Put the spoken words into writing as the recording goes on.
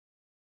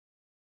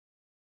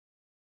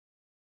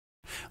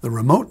The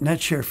Remote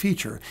NetShare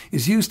feature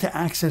is used to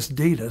access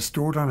data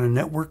stored on a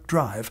network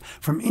drive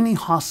from any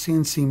Haas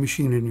CNC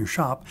machine in your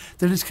shop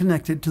that is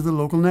connected to the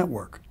local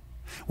network.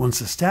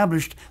 Once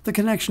established, the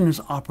connection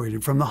is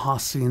operated from the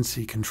Haas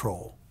CNC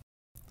control.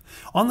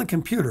 On the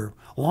computer,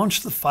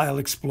 launch the File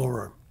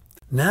Explorer.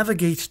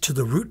 Navigate to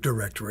the root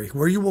directory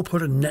where you will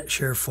put a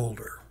NetShare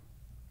folder.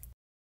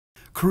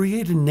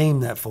 Create and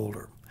name that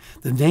folder.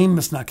 The name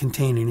must not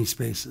contain any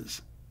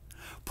spaces.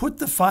 Put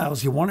the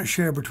files you want to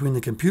share between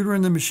the computer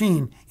and the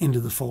machine into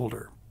the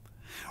folder.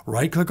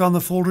 Right-click on the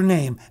folder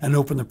name and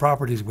open the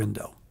Properties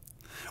window.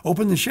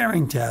 Open the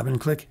Sharing tab and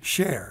click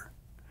Share.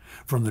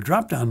 From the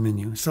drop-down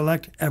menu,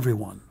 select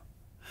Everyone.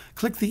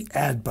 Click the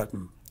Add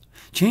button.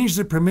 Change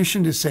the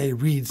permission to say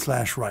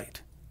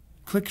Read/Write.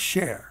 Click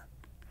Share.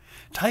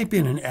 Type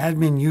in an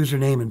admin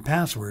username and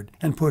password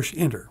and push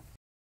Enter.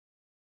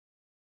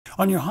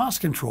 On your Haas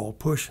control,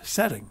 push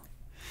Setting.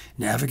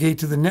 Navigate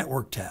to the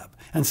Network tab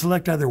and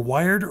select either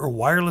Wired or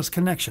Wireless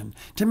Connection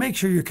to make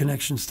sure your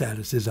connection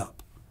status is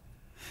up.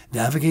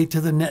 Navigate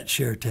to the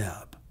NetShare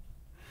tab.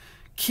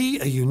 Key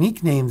a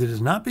unique name that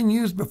has not been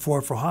used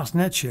before for Haas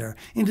NetShare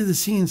into the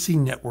CNC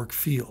Network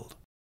field.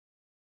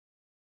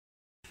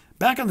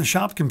 Back on the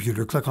shop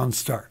computer, click on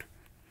Start.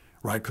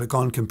 Right-click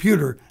on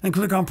Computer and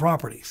click on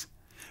Properties.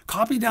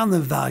 Copy down the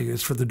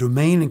values for the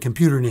domain and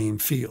computer name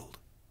field.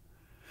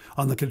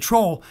 On the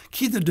control,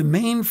 key the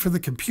domain for the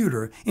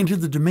computer into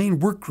the domain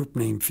workgroup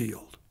name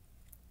field.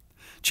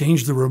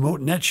 Change the Remote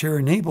NetShare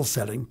Enable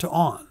setting to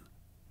On.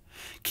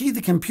 Key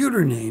the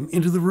computer name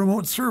into the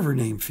remote server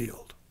name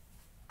field.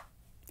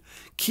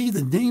 Key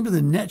the name of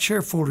the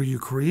NetShare folder you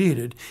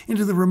created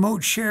into the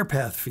Remote Share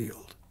Path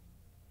field.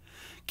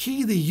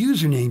 Key the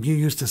username you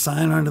used to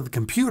sign onto the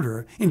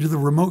computer into the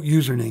Remote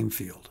Username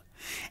field.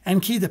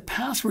 And key the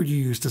password you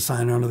used to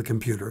sign onto the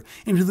computer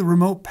into the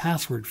Remote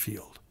Password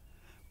field.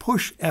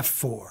 Push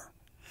F4.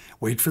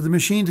 Wait for the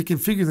machine to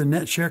configure the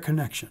NetShare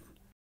connection.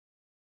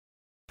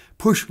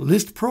 Push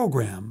List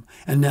Program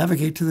and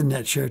navigate to the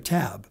NetShare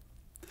tab.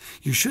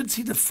 You should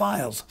see the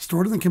files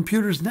stored in the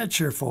computer's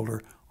NetShare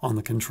folder on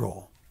the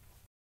control.